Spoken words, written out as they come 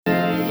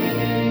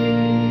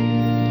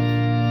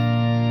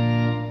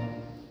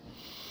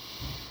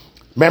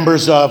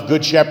Members of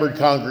Good Shepherd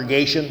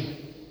congregation,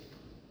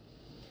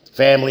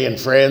 family and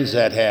friends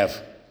that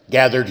have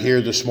gathered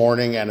here this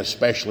morning, and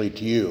especially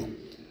to you,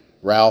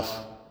 Ralph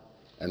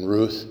and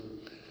Ruth,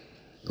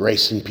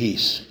 grace and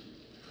peace,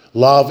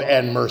 love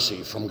and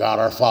mercy from God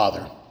our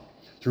Father,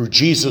 through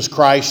Jesus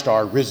Christ,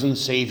 our risen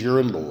Savior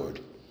and Lord.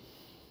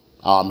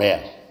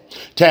 Amen.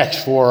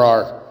 Text for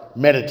our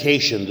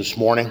meditation this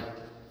morning,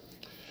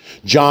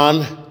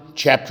 John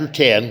chapter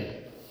 10,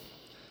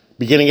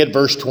 beginning at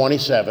verse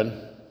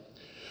 27,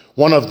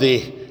 one of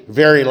the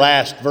very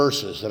last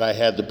verses that I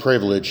had the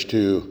privilege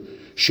to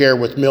share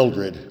with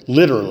Mildred,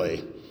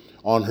 literally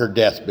on her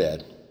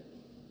deathbed.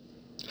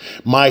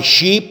 My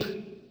sheep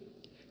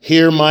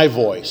hear my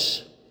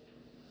voice,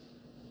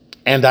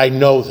 and I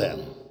know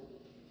them,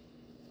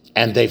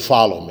 and they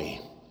follow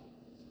me.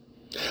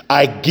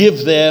 I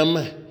give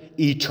them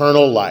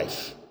eternal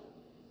life,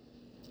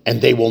 and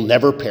they will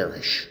never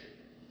perish,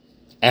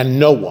 and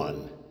no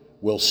one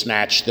will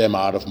snatch them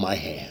out of my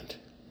hand.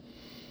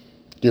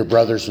 Dear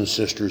brothers and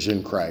sisters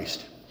in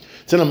Christ,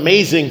 it's an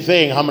amazing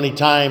thing how many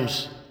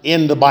times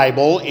in the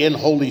Bible, in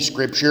Holy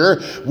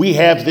Scripture, we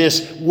have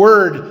this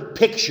word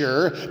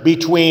picture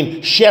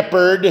between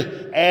shepherd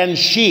and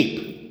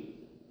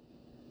sheep.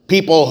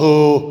 People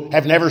who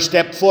have never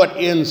stepped foot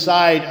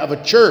inside of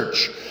a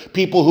church,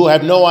 people who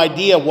have no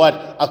idea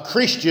what a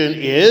Christian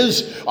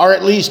is, are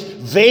at least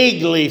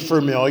vaguely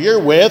familiar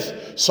with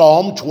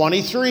Psalm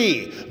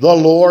 23, the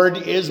Lord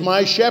is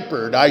my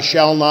shepherd, I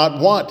shall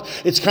not want.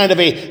 It's kind of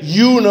a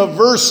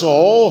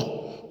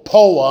universal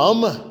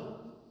poem,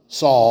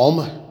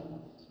 psalm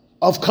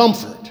of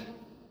comfort.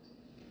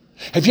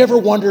 Have you ever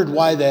wondered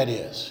why that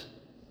is?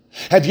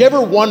 Have you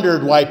ever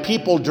wondered why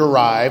people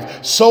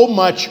derive so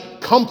much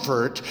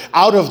comfort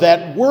out of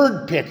that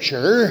word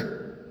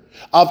picture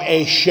of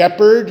a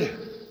shepherd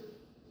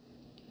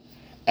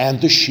and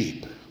the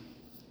sheep?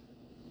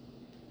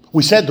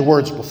 We said the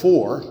words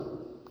before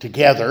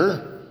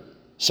together,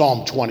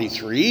 Psalm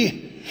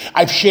 23.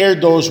 I've shared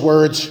those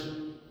words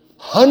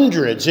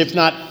hundreds, if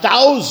not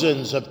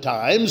thousands of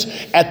times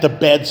at the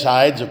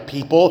bedsides of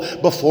people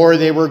before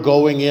they were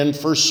going in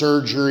for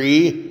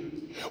surgery,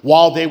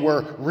 while they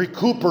were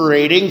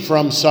recuperating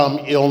from some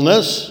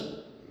illness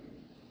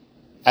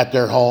at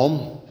their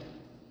home,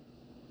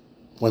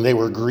 when they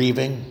were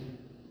grieving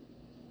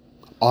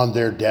on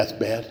their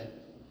deathbed.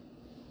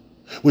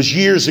 It was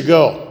years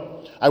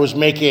ago. I was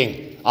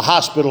making a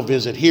hospital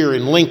visit here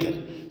in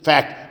Lincoln. In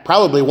fact,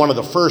 probably one of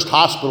the first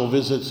hospital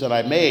visits that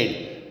I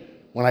made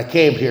when I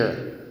came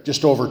here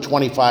just over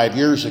 25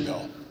 years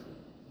ago.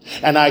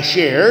 And I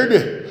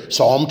shared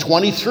Psalm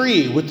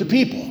 23 with the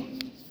people.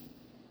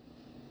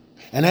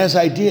 And as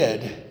I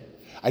did,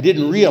 I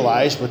didn't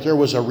realize, but there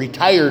was a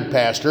retired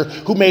pastor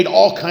who made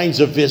all kinds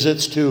of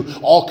visits to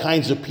all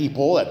kinds of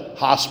people at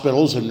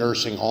hospitals and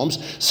nursing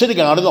homes,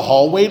 sitting out in the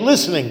hallway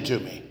listening to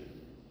me,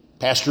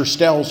 Pastor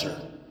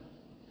Stelzer.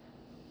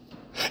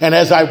 And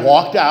as I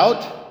walked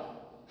out,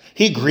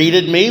 he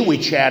greeted me. We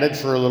chatted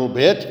for a little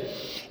bit.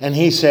 And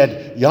he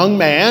said, young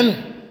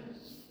man,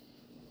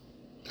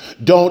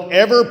 don't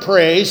ever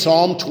pray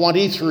Psalm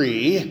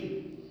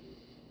 23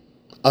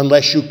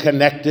 unless you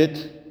connect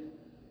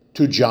it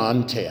to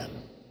John 10.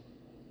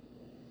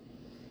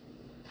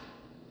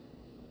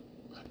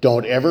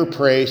 Don't ever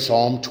pray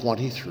Psalm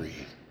 23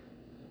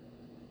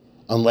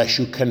 unless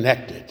you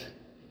connect it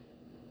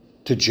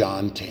to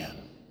John 10.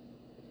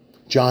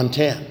 John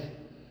 10.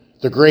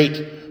 The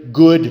great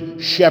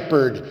Good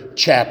Shepherd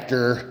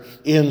chapter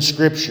in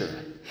Scripture,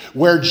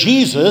 where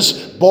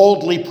Jesus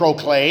boldly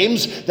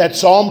proclaims that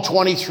Psalm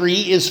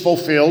 23 is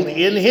fulfilled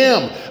in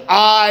him.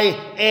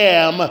 I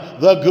am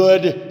the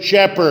Good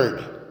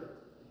Shepherd.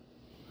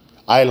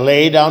 I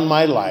lay down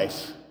my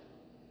life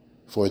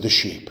for the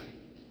sheep.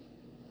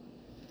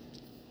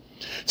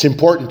 It's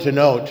important to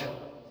note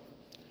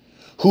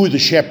who the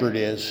shepherd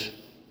is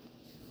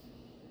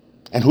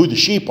and who the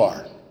sheep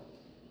are.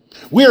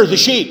 We are the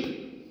sheep.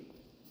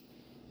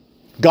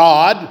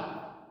 God,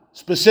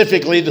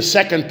 specifically the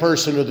second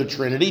person of the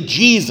Trinity,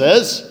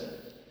 Jesus,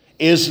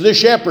 is the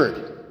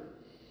shepherd.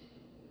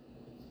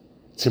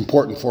 It's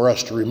important for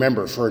us to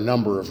remember for a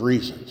number of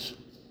reasons.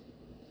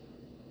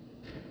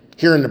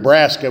 Here in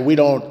Nebraska, we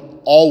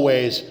don't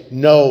always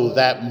know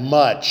that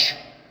much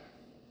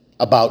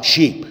about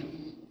sheep.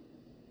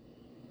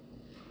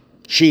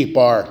 Sheep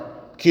are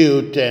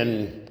cute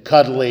and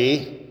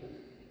cuddly.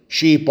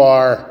 Sheep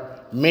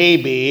are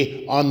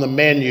maybe on the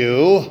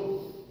menu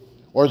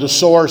or the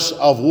source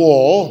of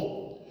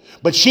wool.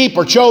 But sheep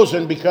are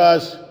chosen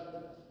because,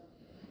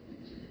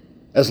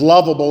 as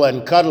lovable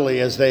and cuddly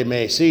as they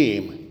may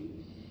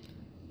seem,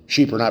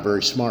 sheep are not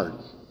very smart.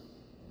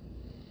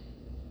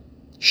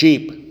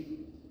 Sheep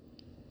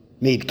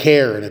need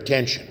care and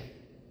attention.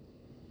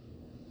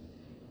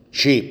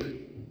 Sheep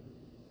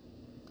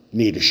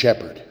need a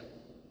shepherd.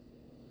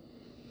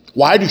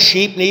 Why do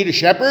sheep need a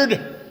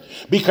shepherd?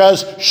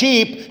 Because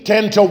sheep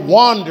tend to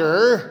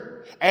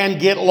wander and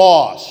get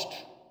lost.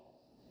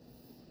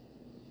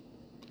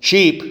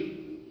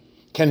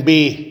 Sheep can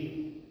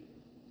be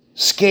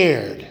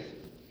scared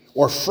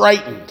or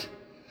frightened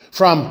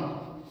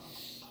from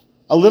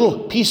a little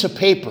piece of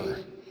paper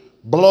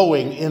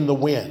blowing in the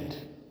wind,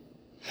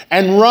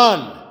 and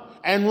run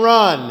and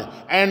run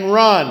and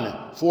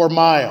run for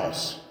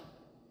miles.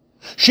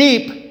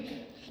 Sheep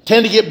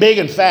tend to get big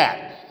and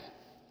fat,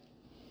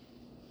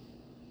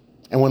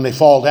 and when they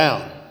fall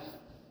down,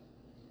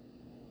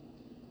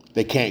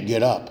 they can't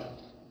get up.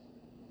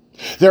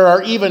 There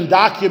are even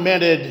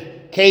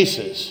documented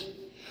cases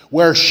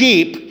where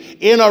sheep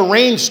in a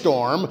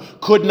rainstorm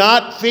could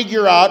not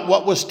figure out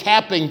what was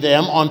tapping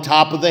them on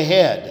top of the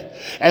head.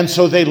 And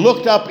so they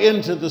looked up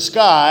into the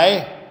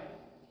sky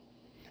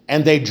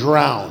and they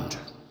drowned.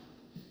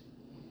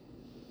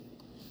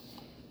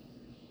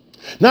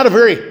 Not a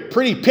very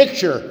pretty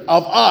picture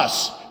of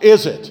us,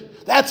 is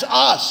it? That's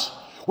us.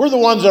 We're the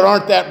ones that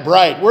aren't that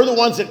bright. We're the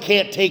ones that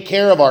can't take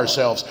care of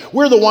ourselves.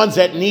 We're the ones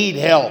that need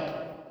help.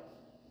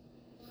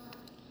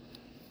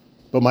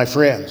 But my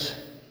friends,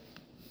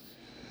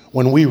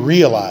 when we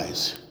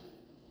realize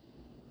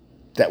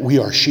that we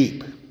are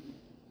sheep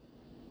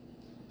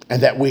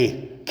and that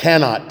we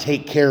cannot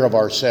take care of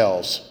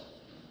ourselves,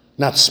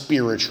 not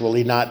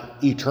spiritually,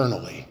 not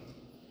eternally,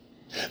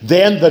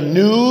 then the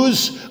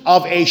news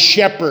of a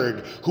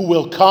shepherd who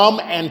will come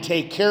and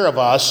take care of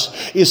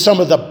us is some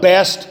of the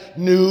best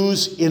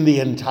news in the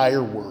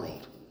entire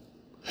world.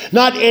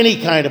 Not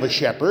any kind of a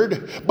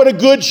shepherd, but a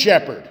good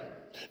shepherd.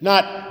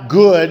 Not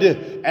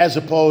good as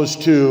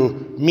opposed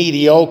to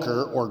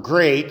mediocre or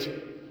great,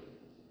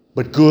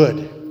 but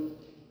good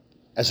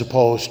as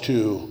opposed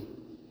to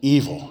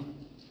evil.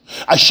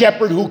 A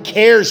shepherd who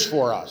cares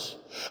for us.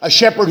 A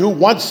shepherd who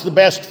wants the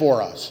best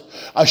for us.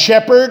 A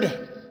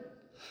shepherd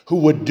who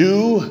would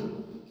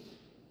do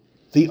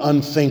the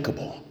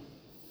unthinkable.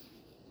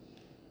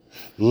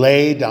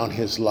 Lay down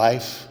his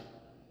life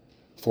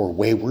for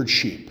wayward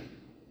sheep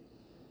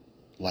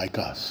like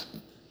us.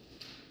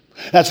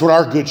 That's what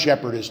our good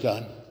shepherd has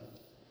done.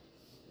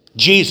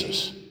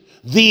 Jesus,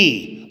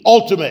 the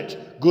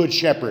ultimate good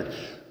shepherd.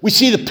 We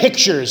see the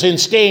pictures in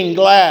stained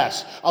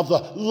glass of the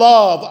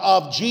love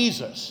of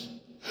Jesus.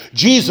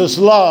 Jesus'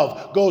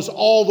 love goes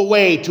all the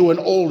way to an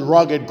old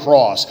rugged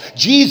cross.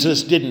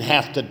 Jesus didn't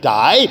have to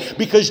die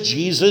because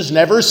Jesus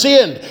never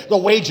sinned. The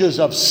wages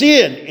of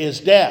sin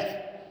is death.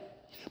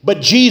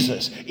 But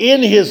Jesus,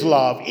 in his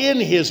love, in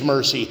his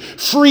mercy,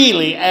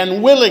 freely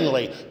and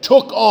willingly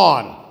took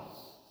on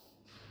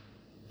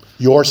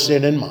your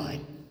sin and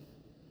mine,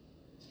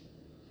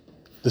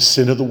 the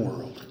sin of the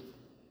world.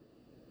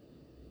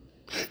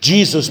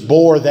 Jesus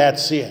bore that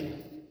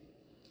sin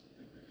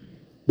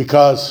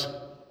because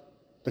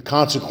the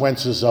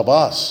consequences of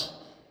us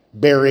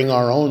bearing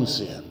our own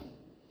sin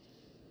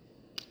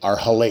are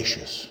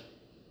hellacious.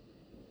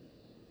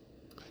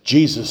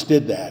 Jesus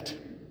did that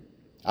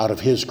out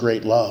of his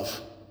great love.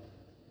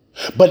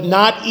 But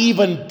not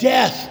even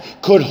death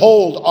could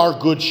hold our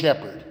good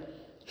shepherd.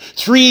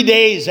 3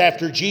 days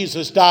after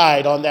Jesus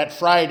died on that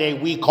Friday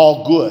we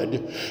call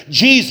good,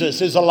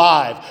 Jesus is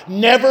alive,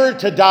 never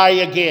to die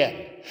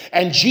again.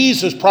 And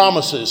Jesus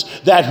promises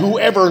that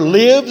whoever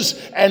lives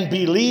and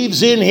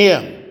believes in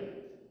him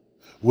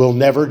will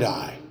never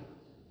die.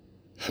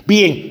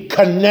 Being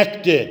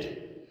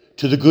connected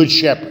to the Good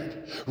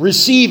Shepherd,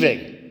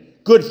 receiving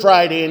Good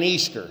Friday and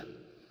Easter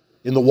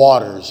in the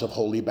waters of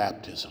holy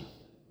baptism.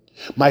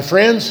 My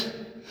friends,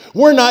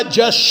 we're not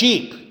just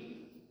sheep.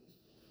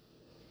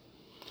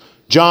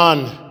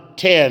 John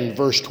 10,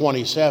 verse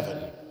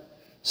 27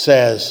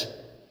 says,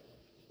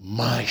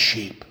 my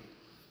sheep.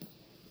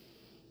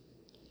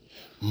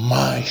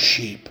 My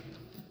sheep.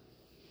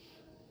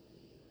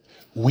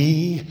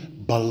 We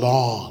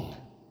belong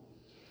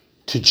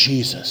to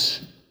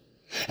Jesus.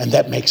 And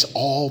that makes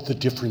all the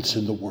difference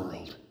in the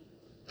world.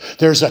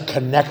 There's a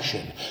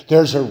connection.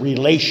 There's a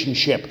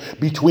relationship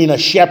between a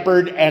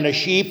shepherd and a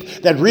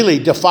sheep that really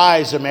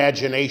defies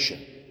imagination.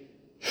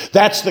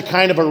 That's the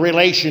kind of a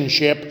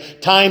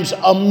relationship times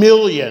a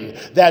million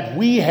that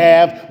we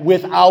have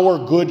with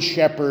our good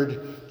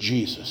shepherd,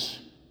 Jesus.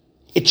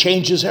 It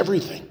changes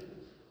everything.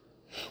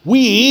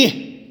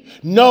 We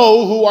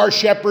know who our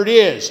shepherd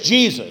is,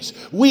 Jesus.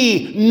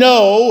 We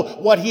know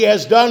what he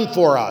has done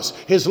for us,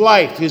 his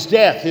life, his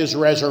death, his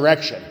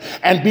resurrection.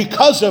 And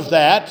because of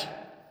that,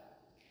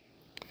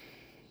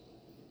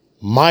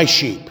 my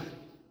sheep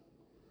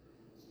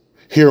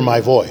hear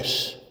my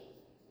voice,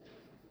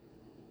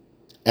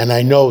 and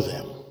I know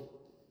them,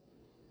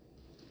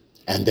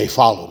 and they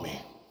follow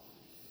me.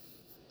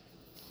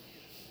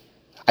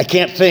 I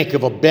can't think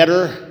of a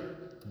better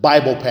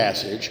Bible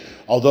passage,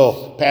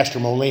 although Pastor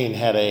Moline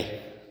had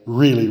a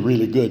really,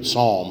 really good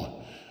psalm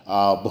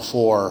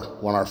before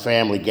when our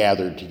family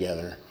gathered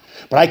together.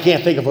 But I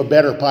can't think of a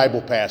better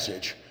Bible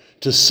passage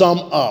to sum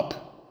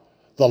up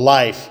the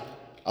life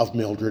of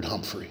Mildred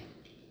Humphrey.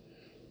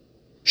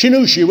 She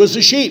knew she was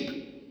a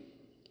sheep.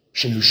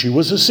 She knew she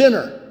was a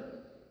sinner.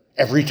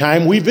 Every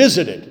time we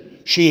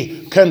visited,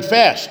 she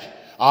confessed,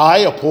 I,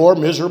 a poor,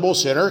 miserable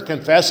sinner,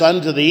 confess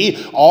unto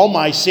thee all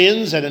my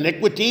sins and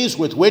iniquities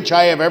with which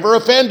I have ever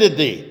offended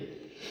thee.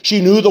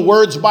 She knew the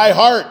words by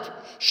heart.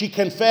 She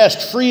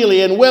confessed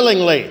freely and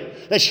willingly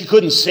that she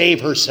couldn't save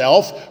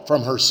herself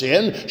from her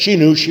sin. She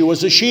knew she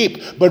was a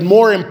sheep. But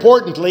more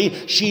importantly,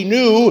 she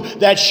knew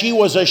that she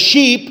was a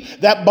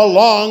sheep that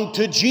belonged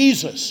to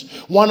Jesus,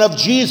 one of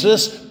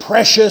Jesus'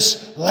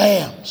 precious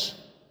lambs.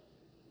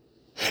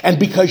 And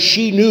because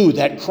she knew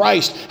that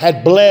Christ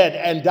had bled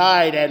and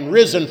died and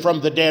risen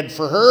from the dead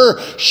for her,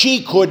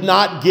 she could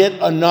not get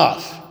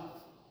enough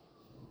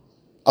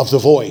of the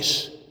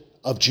voice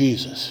of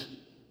Jesus.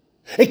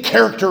 It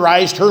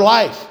characterized her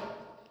life.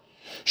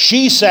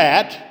 She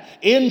sat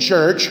in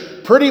church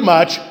pretty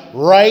much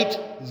right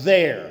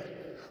there,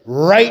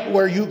 right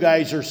where you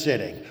guys are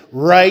sitting,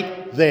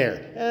 right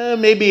there.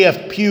 Maybe a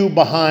pew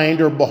behind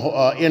or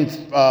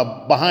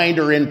behind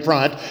or in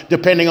front,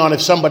 depending on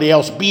if somebody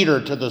else beat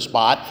her to the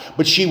spot,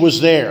 but she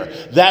was there.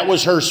 That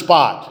was her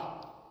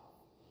spot.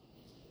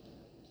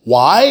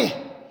 Why?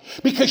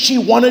 Because she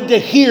wanted to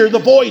hear the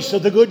voice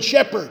of the Good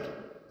Shepherd.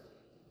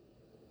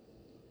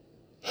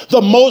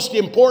 The most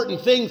important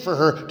thing for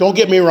her, don't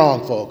get me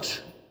wrong, folks,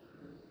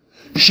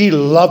 she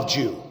loved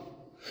you.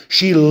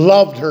 She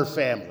loved her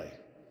family.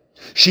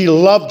 She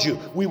loved you.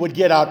 We would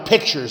get out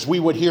pictures. We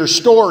would hear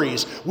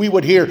stories. We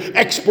would hear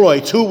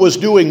exploits. Who was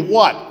doing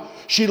what?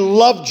 She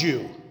loved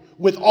you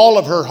with all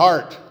of her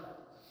heart.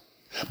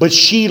 But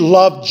she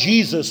loved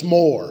Jesus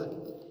more.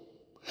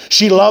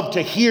 She loved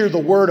to hear the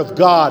word of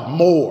God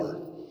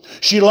more.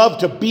 She loved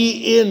to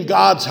be in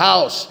God's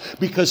house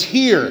because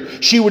here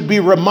she would be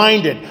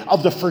reminded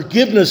of the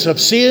forgiveness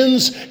of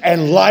sins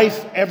and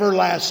life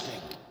everlasting.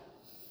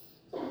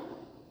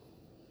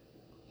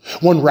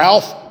 When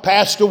Ralph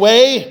passed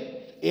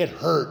away, it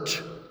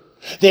hurt.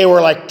 They were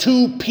like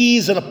two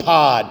peas in a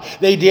pod.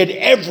 They did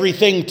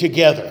everything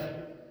together.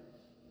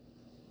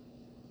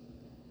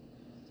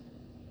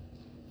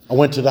 I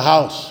went to the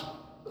house,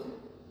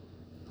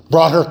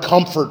 brought her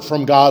comfort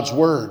from God's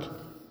word.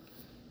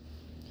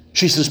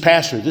 She says,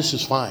 Pastor, this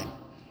is fine,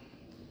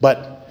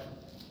 but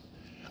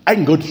I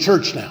can go to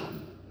church now.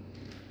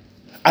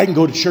 I can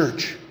go to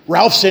church.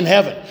 Ralph's in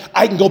heaven.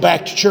 I can go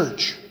back to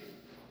church.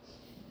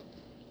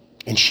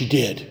 And she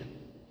did.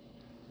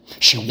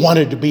 She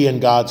wanted to be in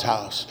God's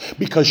house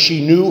because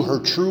she knew her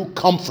true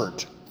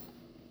comfort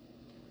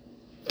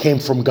came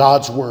from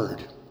God's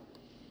word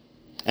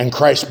and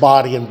Christ's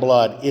body and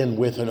blood in,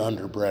 with, and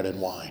under bread and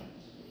wine.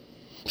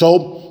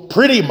 So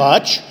pretty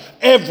much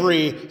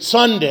every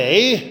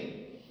Sunday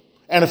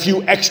and a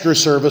few extra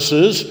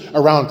services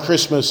around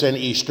Christmas and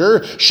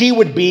Easter, she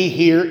would be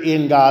here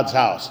in God's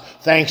house.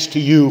 Thanks to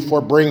you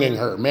for bringing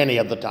her many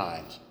of the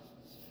times.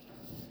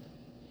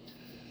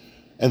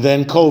 And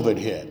then COVID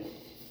hit.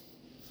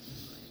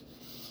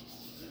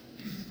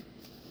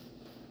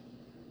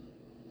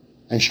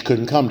 And she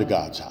couldn't come to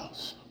God's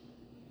house.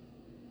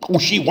 Oh,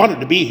 she wanted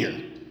to be here.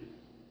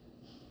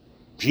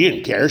 She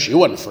didn't care. She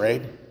wasn't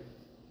afraid.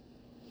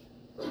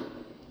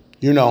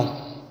 You know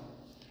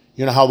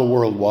how the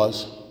world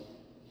was.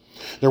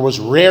 There was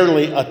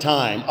rarely a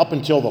time, up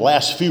until the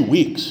last few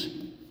weeks,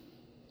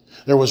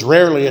 there was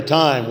rarely a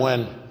time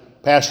when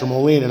Pastor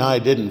Moline and I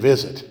didn't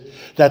visit,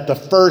 that the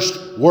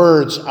first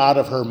words out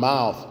of her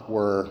mouth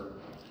were,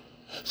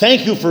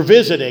 "Thank you for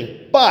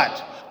visiting,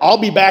 but I'll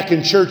be back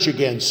in church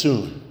again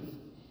soon."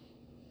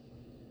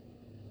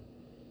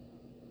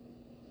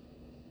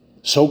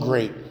 So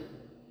great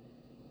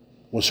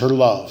was her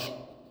love,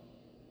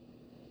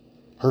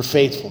 her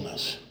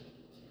faithfulness,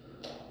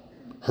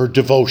 her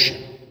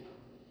devotion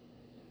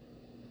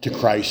to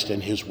Christ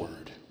and His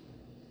Word.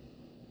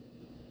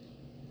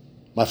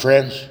 My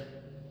friends,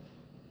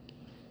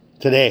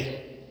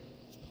 today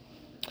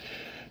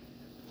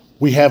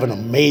we have an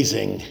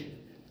amazing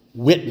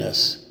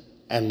witness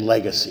and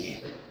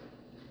legacy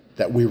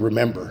that we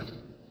remember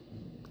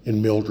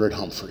in Mildred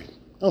Humphrey.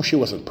 Oh, she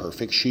wasn't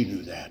perfect. She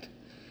knew that.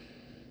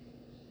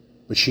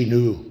 But she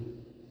knew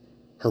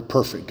her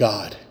perfect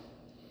God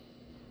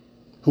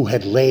who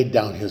had laid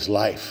down His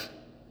life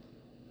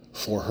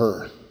for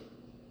her.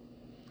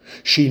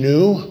 She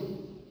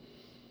knew,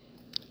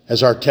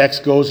 as our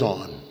text goes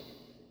on,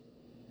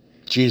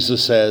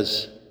 Jesus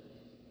says,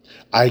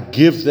 "I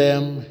give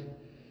them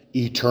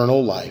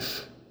eternal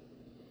life,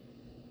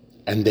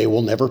 and they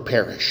will never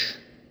perish,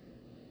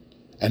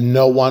 and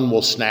no one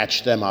will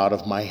snatch them out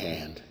of my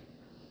hand."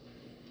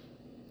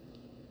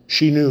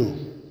 She knew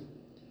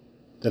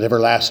that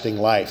everlasting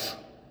life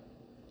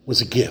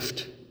was a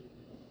gift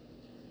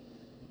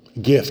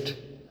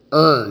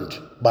earned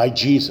by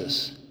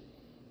Jesus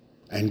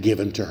and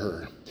given to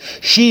her.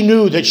 She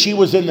knew that she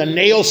was in the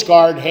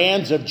nail-scarred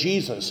hands of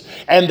Jesus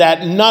and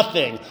that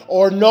nothing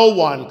or no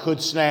one could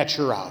snatch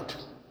her out.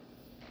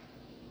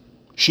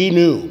 She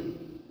knew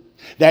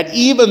that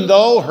even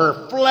though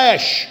her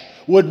flesh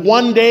would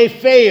one day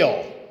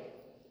fail,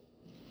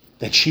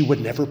 that she would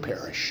never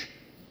perish.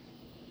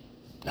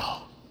 No.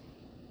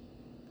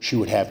 She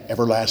would have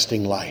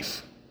everlasting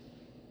life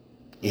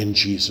in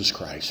Jesus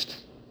Christ.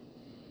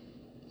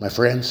 My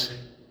friends,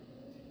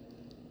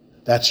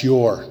 that's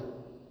your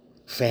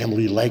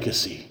family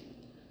legacy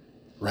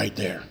right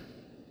there.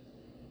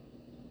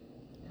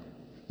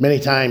 Many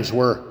times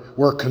we're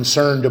we're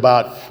concerned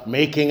about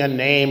making a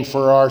name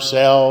for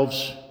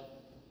ourselves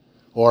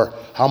or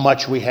how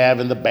much we have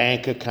in the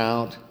bank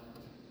account.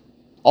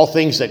 All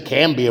things that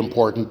can be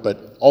important,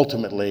 but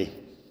ultimately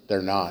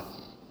they're not.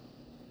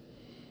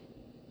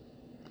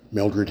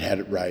 Mildred had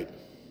it right,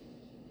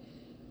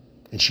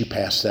 and she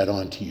passed that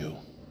on to you.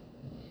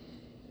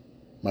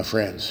 My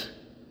friends,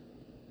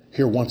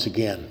 hear once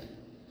again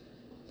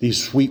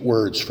these sweet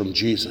words from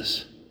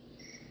Jesus.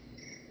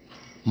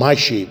 My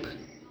sheep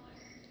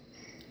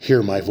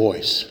hear my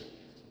voice,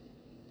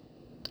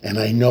 and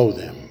I know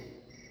them,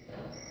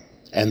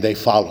 and they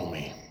follow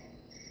me.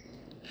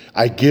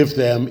 I give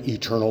them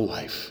eternal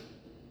life,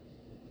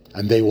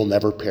 and they will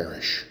never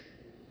perish,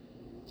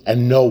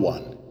 and no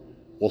one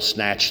will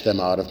snatch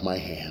them out of my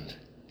hand.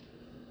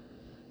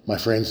 My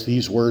friends,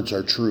 these words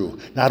are true,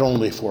 not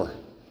only for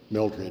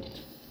Mildred.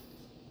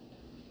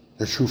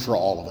 They're true for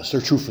all of us.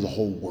 They're true for the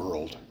whole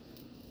world.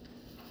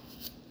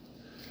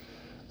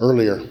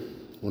 Earlier,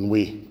 when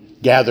we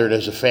gathered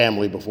as a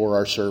family before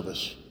our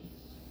service,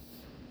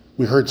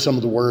 we heard some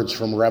of the words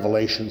from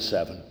Revelation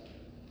 7,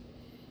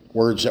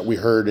 words that we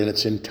heard in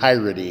its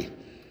entirety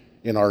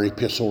in our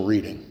epistle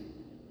reading.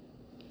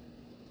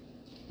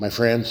 My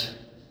friends,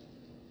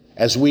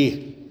 as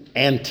we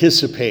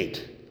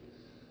anticipate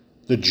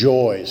the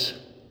joys,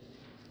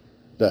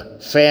 the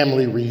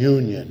family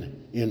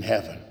reunion in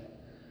heaven,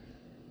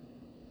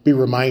 be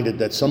reminded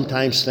that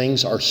sometimes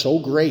things are so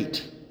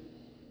great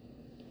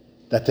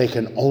that they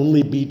can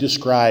only be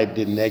described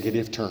in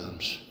negative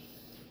terms.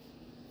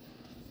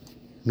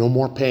 No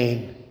more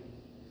pain,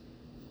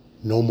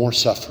 no more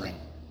suffering,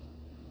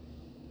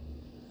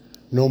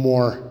 no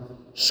more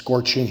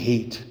scorching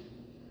heat,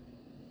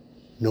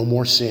 no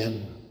more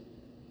sin,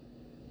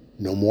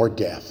 no more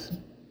death,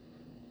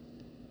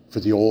 for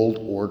the old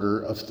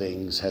order of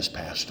things has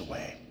passed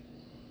away.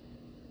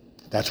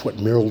 That's what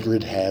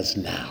Mildred has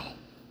now.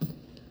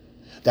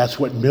 That's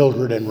what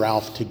Mildred and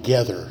Ralph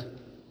together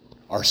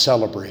are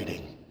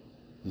celebrating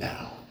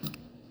now.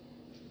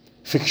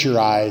 Fix your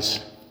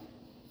eyes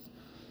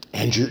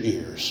and your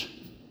ears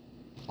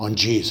on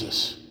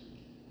Jesus,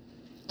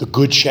 the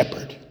Good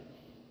Shepherd,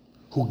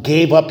 who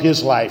gave up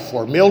his life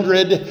for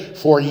Mildred,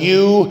 for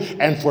you,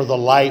 and for the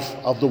life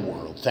of the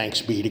world.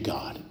 Thanks be to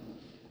God.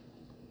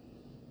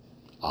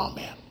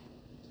 Amen.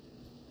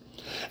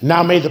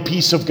 Now may the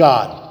peace of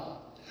God,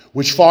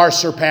 which far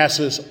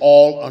surpasses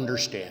all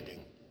understanding,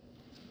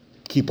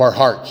 keep our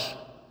hearts,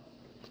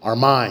 our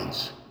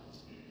minds,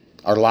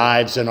 our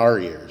lives, and our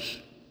ears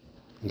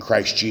in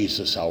Christ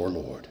Jesus our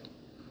Lord.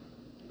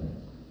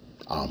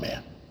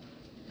 Amen.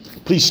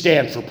 Please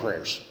stand for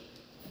prayers.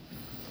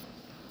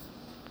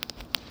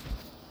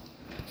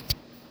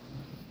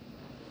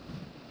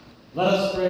 Let us pray.